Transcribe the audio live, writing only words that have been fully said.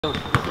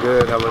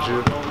Good, how about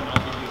you?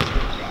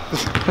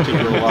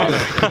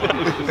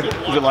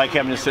 What's it like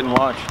having to sit and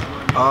watch?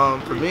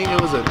 For me,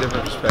 it was a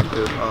different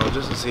perspective.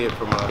 Just to see it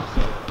from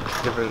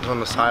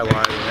the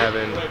sideline and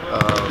having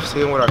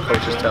seeing what our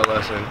coaches tell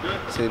us and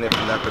seeing it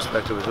from that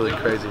perspective was really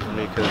crazy for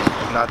me because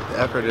the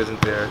effort isn't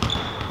there.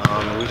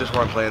 We just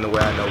weren't playing the way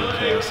I know we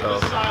can. So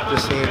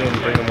just seeing it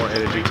and bringing more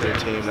energy to the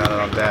team now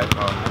that I'm back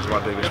is my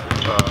biggest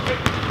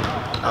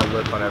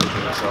outlook on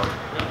everything. So.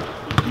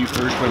 You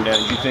first went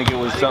down. Did you think it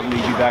was something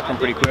you'd be back from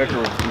pretty quick,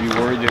 or were you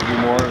worried there'd be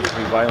more of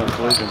a violent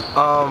collision?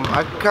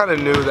 I kind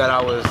of knew that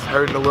I was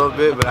hurting a little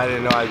bit, but I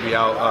didn't know I'd be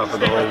out for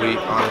the whole week.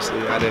 Honestly,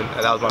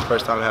 that was my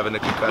first time having a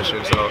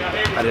concussion, so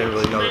I didn't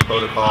really know the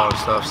protocol and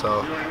stuff.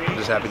 So I'm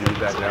just happy to be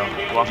back now.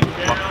 Walk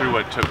through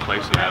what took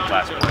place in that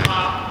last play.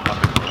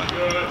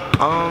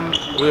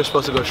 We were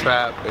supposed to go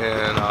trap,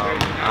 and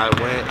I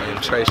went and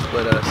Trey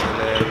split us, and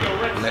then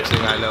the next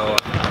thing I know,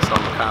 I saw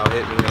Kyle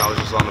hit me, and I was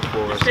just on the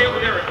floor. So,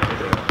 yeah.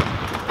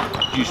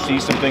 Do you see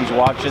some things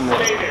watching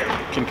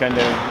that can kind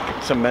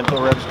of, some mental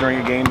reps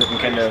during a game that can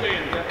kind of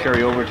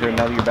carry over to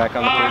now that you're back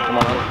on the court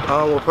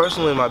tomorrow? Well,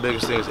 personally, my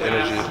biggest thing is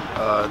energy.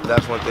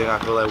 That's one thing I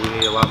feel like we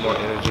need a lot more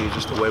energy,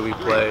 just the way we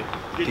play.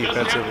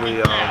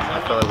 Defensively,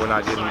 I feel like we're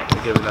not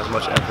giving as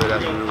much effort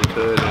as we really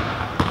could.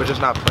 And we're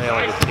just not playing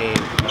like a team.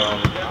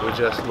 We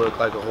just look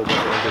like a whole bunch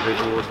of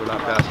individuals. We're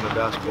not passing the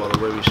basketball the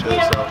way we should.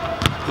 So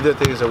these are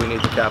things that we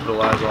need to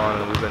capitalize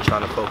on, and we've been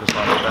trying to focus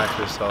on in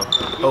practice. So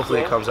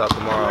hopefully it comes out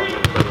tomorrow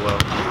and play well.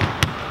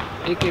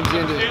 8 games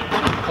into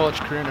college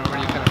career now,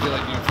 where do you kind of feel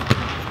like you've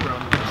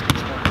grown most of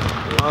this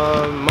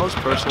point? Most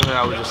personally,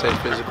 I would just say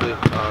physically,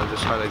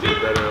 just trying to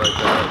get better like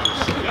that,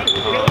 just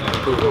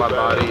improving my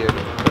body and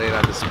playing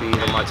at the speed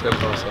and my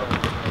tempo. So.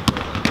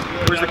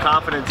 Where's the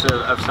confidence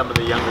of some of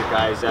the younger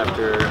guys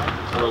after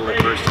a little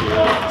adversity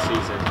early in the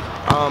season?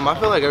 I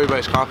feel like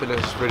everybody's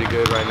confidence is pretty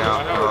good right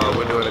now.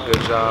 We're doing a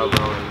good job.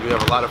 We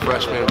have a lot of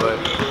freshmen, but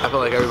I feel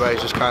like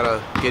everybody's just kind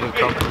of getting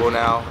comfortable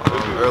now.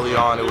 Early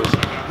on, it was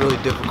really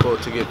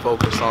difficult to get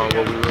focused on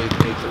what we really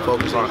need to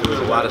focus on because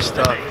there's a lot of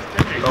stuff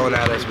thrown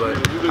at us, but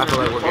I feel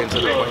like we're getting to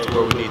the point to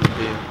where we need to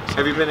be.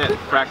 Have you been at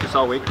practice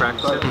all week,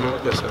 practicing?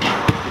 Yes, sir.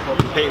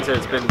 Peyton said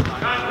it's been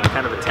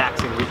kind of a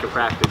taxing week of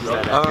practice. Is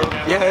that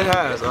yeah, it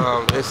has.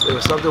 It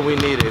was something we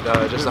needed,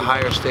 just a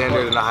higher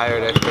standard and a higher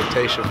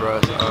expectation for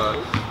us.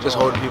 Just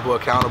holding people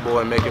accountable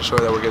and making sure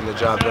that we're getting the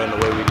job done the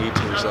way we need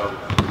to. So.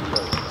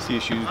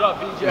 CSU,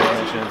 you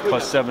mentioned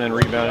 +7 in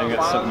rebounding.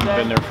 That's something you've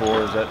been there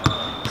for. Is that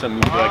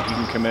something you feel like you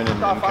can come in and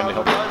kind of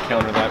help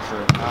counter that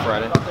for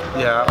Friday?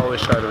 Yeah, I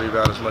always try to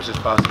rebound as much as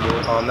possible.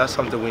 That's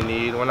something we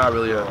need. We're not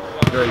really a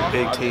very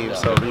big team,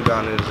 so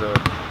rebounding is a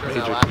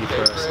major key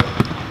for us.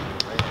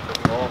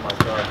 Oh my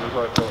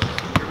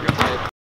God.